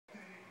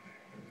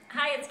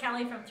Hi, it's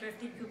Kelly from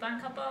Thrifty Coupon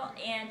Couple,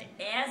 and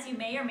as you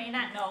may or may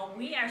not know,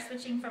 we are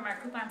switching from our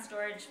coupon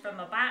storage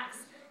from a box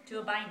to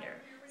a binder.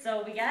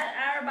 So we got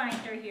our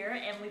binder here,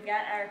 and we've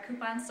got our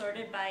coupons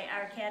sorted by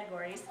our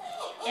categories.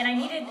 And I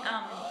needed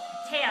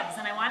tabs,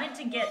 and I wanted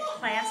to get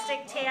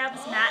plastic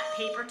tabs, not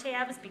paper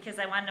tabs, because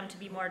I wanted them to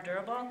be more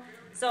durable.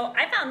 So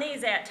I found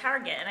these at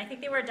Target, and I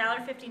think they were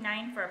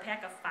 $1.59 for a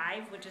pack of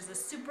 5, which is a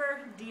super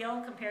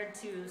deal compared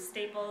to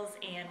Staples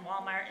and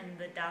Walmart and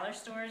the dollar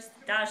stores.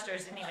 Dollar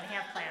stores didn't even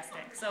have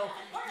plastic. So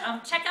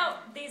check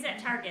out these at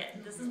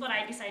Target. This is what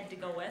I decided to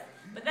go with.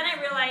 But then I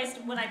realized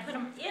when I put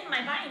them in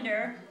my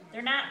binder,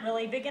 they're not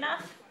really big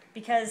enough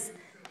because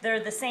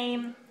they're the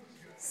same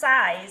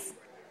size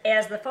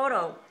as the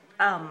photo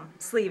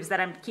sleeves that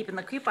I'm keeping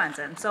the coupons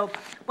in. So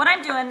what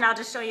I'm doing, and I'll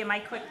just show you my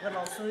quick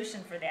little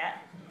solution for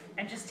that.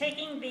 I'm just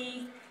taking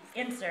the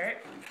insert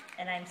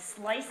and I'm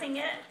slicing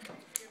it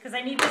because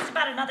I need just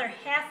about another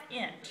 ½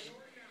 inch.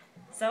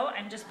 So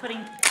I'm just putting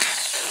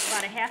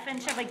about a ½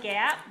 inch of a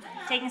gap,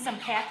 taking some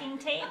packing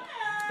tape,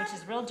 which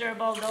is real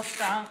durable, real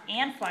strong,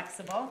 and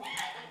flexible,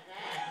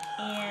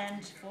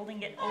 and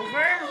folding it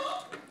over.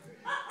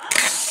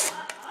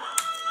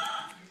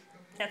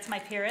 That's my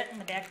parrot in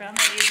the background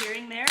that you're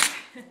hearing there.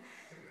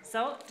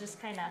 So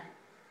just kind of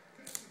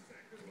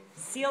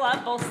seal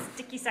up both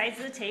sticky sides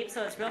of the tape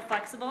so it's real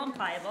flexible and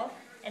pliable.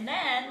 And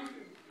then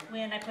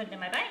when I put it in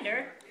my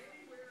binder,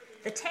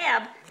 the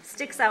tab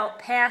sticks out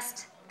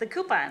past the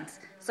coupons.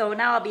 So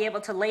now I'll be able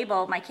to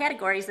label my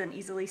categories and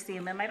easily see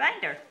them in my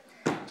binder.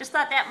 Just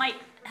thought that might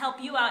help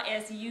you out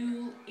as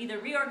you either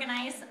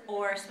reorganize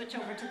or switch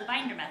over to the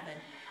binder method.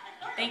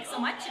 Thanks so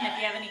much, and if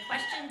you have any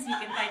questions, you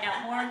can find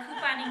out more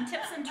couponing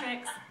tips and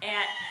tricks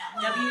at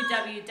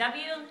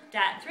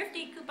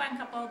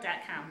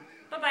www.thriftycouponcouple.com.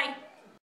 Bye-bye.